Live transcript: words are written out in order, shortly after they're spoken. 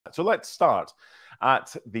that. So let's start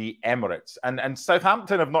at the Emirates. And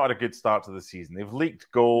Southampton have not had a good start to the season. They've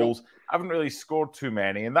leaked goals, haven't really scored too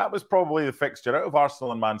many. And that was probably the fixture out of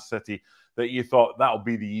Arsenal and Man City that you thought that'll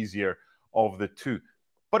be the easier of the two.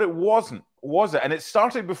 But it wasn't, was it? And it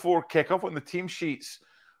started before kickoff when the team sheets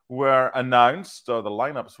were announced, or the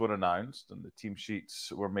lineups were announced, and the team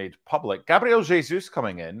sheets were made public. Gabriel Jesus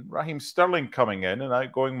coming in, Raheem Sterling coming in, and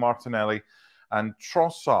outgoing Martinelli and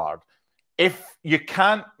Trossard. If you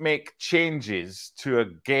can't make changes to a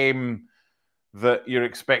game that you're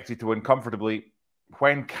expected to win comfortably,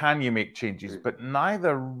 when can you make changes? But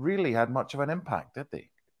neither really had much of an impact, did they?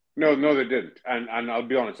 No, they didn't. And I'll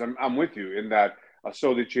be honest, I'm with you in that I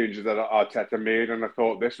saw the changes that Arteta made, and I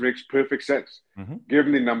thought this makes perfect sense,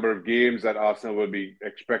 given the number of games that Arsenal will be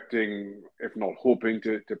expecting, if not hoping,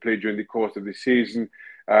 to play during the course of the season.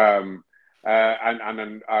 And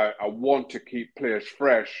I want to keep players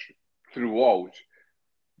fresh throughout.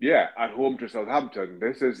 Yeah, at home to Southampton,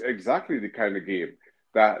 this is exactly the kind of game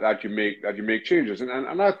that you make changes.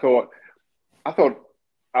 And I thought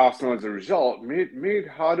Arsenal, as a result, made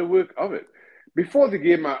harder work of it. Before the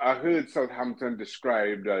game, I heard Southampton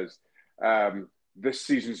described as this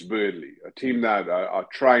season's Burnley, a team that are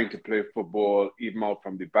trying to play football, even out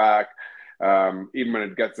from the back. Even when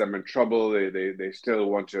it gets them in trouble, they still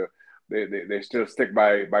want to. They still stick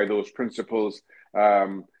by those principles.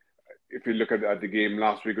 If you look at the game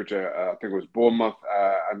last week, which I think was Bournemouth,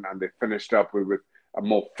 and they finished up with a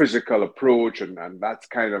more physical approach, and that's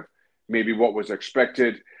kind of maybe what was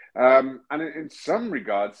expected. And in some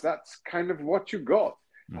regards, that's kind of what you got.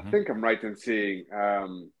 I think I'm right in saying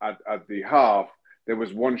at the half, there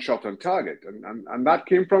was one shot on target, and that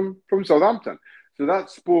came from Southampton. So that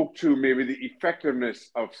spoke to maybe the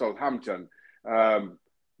effectiveness of Southampton,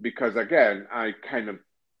 because, again, I kind of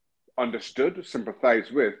understood,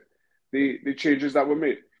 sympathized with the changes that were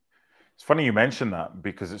made. It's funny you mentioned that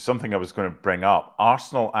because it's something I was going to bring up.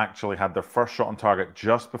 Arsenal actually had their first shot on target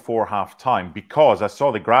just before half-time because I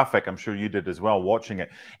saw the graphic, I'm sure you did as well, watching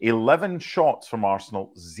it. 11 shots from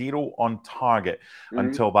Arsenal, 0 on target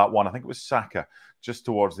until that one. I think it was Saka just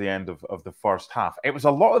towards the end of the first half. It was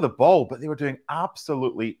a lot of the ball, but they were doing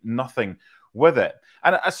absolutely nothing with it.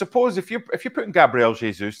 And I suppose if you're putting Gabriel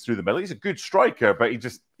Jesus through the middle, he's a good striker, but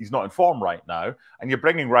he's not in form right now, and you're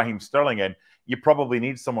bringing Raheem Sterling in, you probably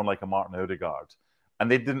need someone like a Martin Odegaard.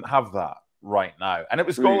 And they didn't have that right now. And it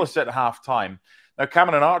was goalless at half-time. Now,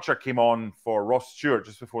 Cameron Archer came on for Ross Stewart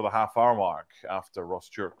just before the half-hour mark after Ross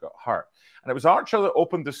Stewart got hurt. And it was Archer that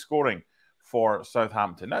opened the scoring for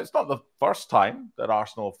Southampton. Now, it's not the first time that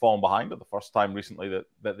Arsenal have fallen behind, or the first time recently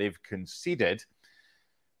that they've conceded.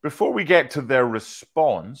 Before we get to their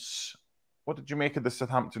response, what did you make of the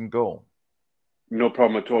Southampton goal? No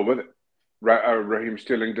problem at all with it. Raheem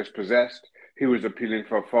Sterling dispossessed. He was appealing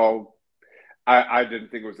for a foul. I didn't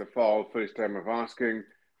think it was a foul first time of asking.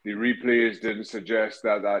 The replays didn't suggest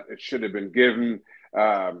that it should have been given.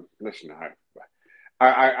 Listen,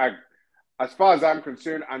 I as far as I'm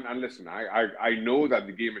concerned, and listen, I know that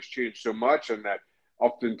the game has changed so much, and that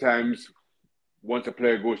oftentimes once a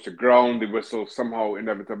player goes to ground, the whistle somehow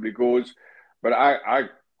inevitably goes. But I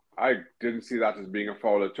didn't see that as being a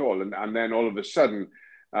foul at all. And then all of a sudden,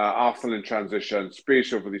 Arsenal in transition,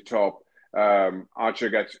 space over the top. Archer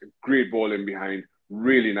gets a great ball in behind,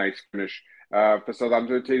 really nice finish for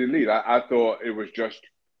Southampton to take the lead. I thought it was just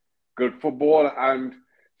good football, and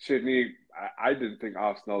Sydney, I didn't think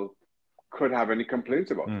Arsenal could have any complaints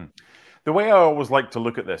about it. The way I always like to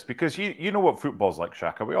look at this, because you know what football's like,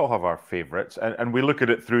 Shaka. We all have our favourites, and we look at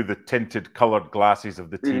it through the tinted, coloured glasses of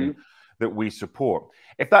the team that we support.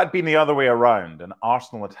 If that had been the other way around and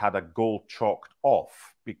Arsenal had a goal chalked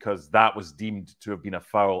off because that was deemed to have been a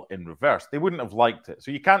foul in reverse, they wouldn't have liked it.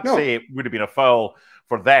 So you can't say it would have been a foul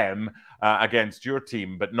for them against your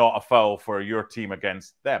team, but not a foul for your team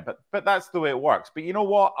against them. But that's the way it works. But you know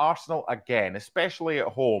what? Arsenal, again, especially at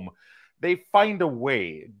home, they find a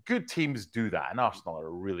way. Good teams do that, and Arsenal are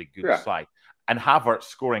a really good side. And Havertz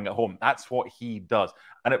scoring at home, that's what he does.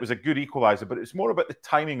 And it was a good equaliser, but it's more about the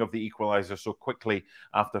timing of the equaliser so quickly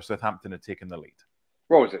after Southampton had taken the lead.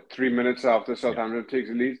 What was it, 3 minutes after Southampton takes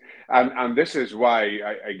the lead? And this is why,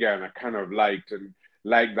 I kind of like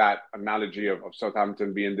that analogy of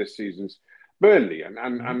Southampton being this season's Burnley. And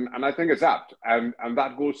I think it's apt. And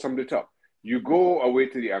that goal summed it up. You go away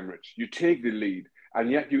to the Emirates, you take the lead, and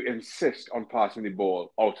yet you insist on passing the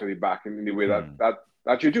ball out to the back in the way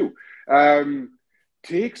that you do.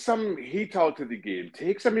 Take some heat out of the game.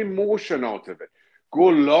 Take some emotion out of it. Go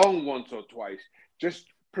long once or twice. Just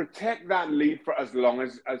protect that lead for as long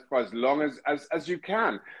as you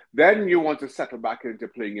can. Then you want to settle back into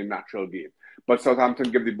playing a natural game. but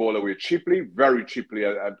Southampton give the ball away cheaply, very cheaply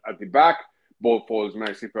at the back. Ball falls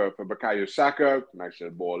nicely for Bukayo Saka. Nice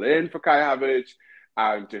little ball in for Kai Havertz.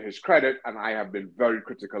 And to his credit, and I have been very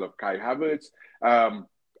critical of Kai Havertz,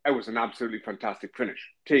 it was an absolutely fantastic finish.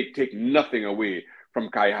 Take nothing away from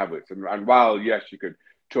Kai Havertz. And while, yes, you could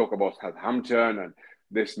talk about Southampton and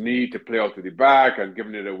this need to play out to the back and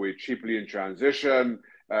giving it away cheaply in transition,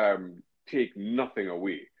 take nothing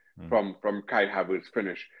away from Kai Havertz's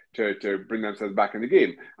finish to bring themselves back in the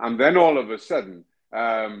game. And then all of a sudden,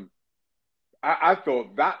 I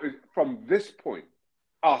thought that from this point,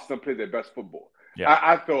 Arsenal played their best football. Yeah.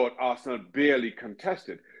 I thought Arsenal barely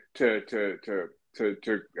contested to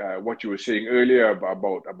what you were saying earlier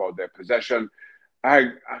about their possession.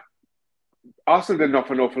 Arsenal didn't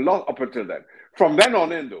offer an awful lot up until then. From then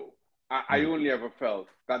on in, though, I only ever felt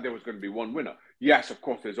that there was going to be one winner. Yes, of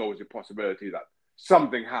course, there's always a possibility that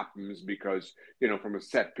something happens because, from a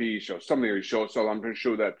set piece or something really short. So I'm pretty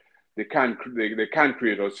sure that they can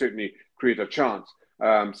create, or certainly create a chance,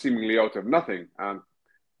 seemingly out of nothing.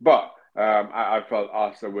 But I felt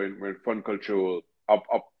Arsenal were in front control up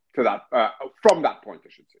to that from that point, I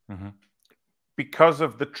should say. Because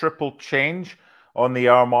of the triple change on the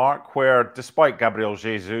hour mark, where despite Gabriel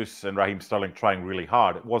Jesus and Raheem Sterling trying really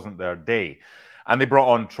hard, it wasn't their day. And they brought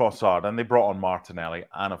on Trossard, and they brought on Martinelli,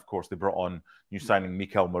 and of course they brought on new signing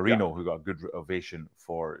Mikel Merino, who got a good ovation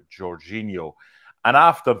for Jorginho. And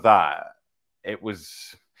after that, it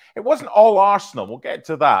wasn't all Arsenal. We'll get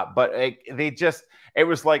to that, but it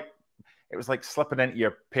was like slipping into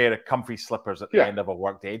your pair of comfy slippers at the end of a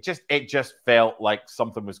workday. It just felt like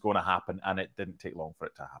something was going to happen, and it didn't take long for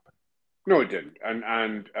it to happen. No, it didn't.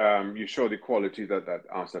 And you saw the quality that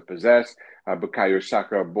Arsenal possessed. Bukayo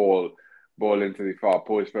Saka ball into the far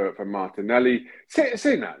post for Martinelli.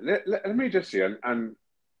 Saying that, let me just say, and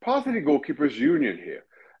part of the goalkeepers' union here.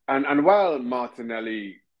 And while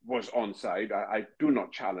Martinelli was onside, I do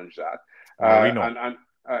not challenge that. And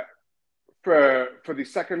for the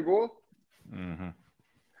second goal,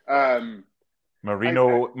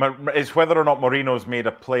 Merino, it's whether or not Merino's made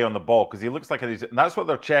a play on the ball, because he looks like and that's what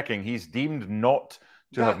they're checking. He's deemed not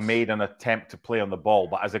to have made an attempt to play on the ball.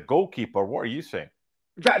 But as a goalkeeper, what are you saying?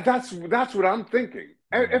 That's what I'm thinking.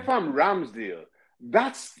 If I'm Ramsdale,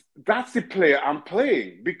 that's the player I'm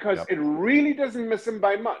playing, because it really doesn't miss him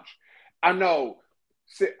by much. I know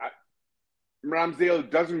Ramsdale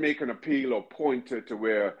doesn't make an appeal or point to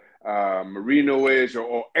where Merino is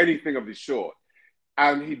or anything of the sort.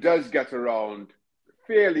 And he does get around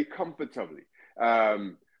fairly comfortably.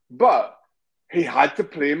 But he had to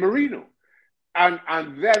play Merino. And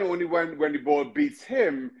then only when the ball beats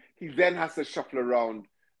him, he then has to shuffle around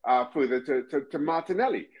further to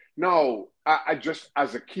Martinelli. Now, I just,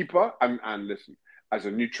 as a keeper, and listen, as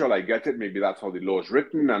a neutral, I get it. Maybe that's how the law is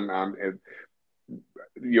written and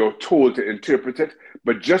you're told to interpret it.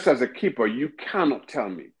 But just as a keeper, you cannot tell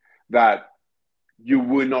me that you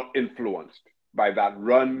were not influenced by that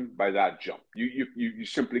run, by that jump. You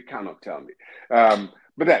simply cannot tell me.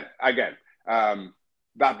 But then, again,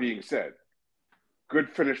 that being said, good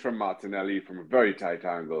finish from Martinelli from a very tight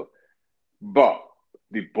angle. But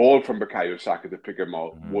the ball from Bukayo Saka to pick him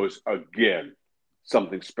out was, again,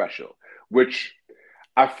 something special, which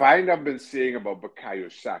I find I've been saying about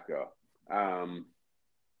Bukayo Saka on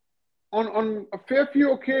a fair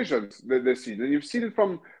few occasions this season. You've seen it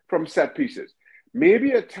from set pieces.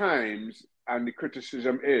 Maybe at times, and the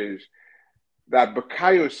criticism is that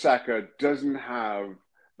Bukayo Saka doesn't have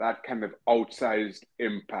that kind of outsized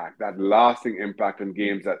impact, that lasting impact in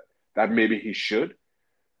games that maybe he should.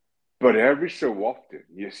 But every so often,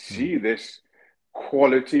 you see this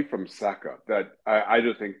quality from Saka that I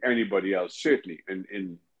don't think anybody else, certainly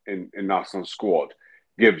in Arsenal's squad,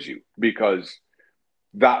 gives you, because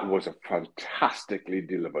that was a fantastically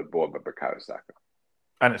delivered ball by Bukayo Saka.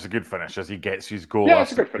 And it's a good finish as he gets his goal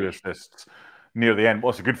after 2 assists near the end.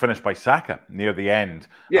 Well, it's a good finish by Saka near the end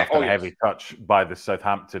after a heavy touch by the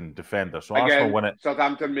Southampton defender. So again, Arsenal win it.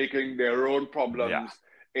 Southampton making their own problems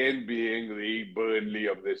in being the Burnley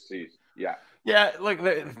of this season. Yeah,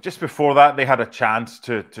 like just before that, they had a chance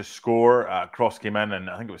to score. Cross came in, and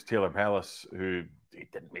I think it was Taylor Pellis who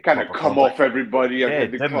didn't make kind of come off everybody and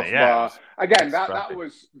hit the crossbar. Again,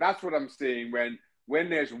 that's what I'm saying. When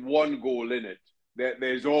there's one goal in it,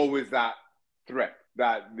 there's always that threat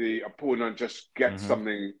that the opponent just gets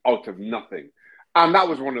something out of nothing. And that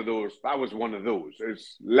was one of those.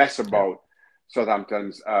 It's less about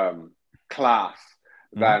Southampton's class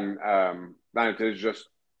than it is just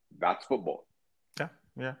that's football.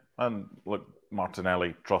 Yeah. And look,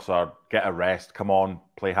 Martinelli, Trossard, get a rest, come on,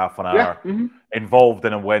 play half an Yeah. hour, involved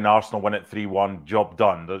in a win. Arsenal win at 3-1, job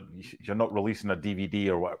done. You're not releasing a DVD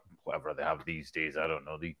or whatever they have these days. I don't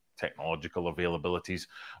know the technological availabilities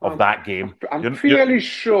of that game. I'm fairly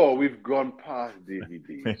sure we've gone past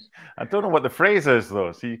DVDs. I don't know what the phrase is,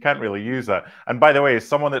 though, so you can't really use that. And by the way, as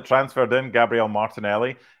someone that transferred in Gabriel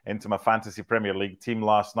Martinelli into my fantasy Premier League team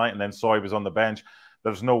last night and then saw he was on the bench,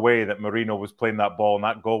 there's no way that Marino was playing that ball, and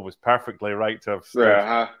that goal was perfectly right to have stood.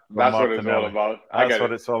 That's what it's all about. That's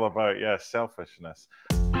what it's all about, yeah, selfishness.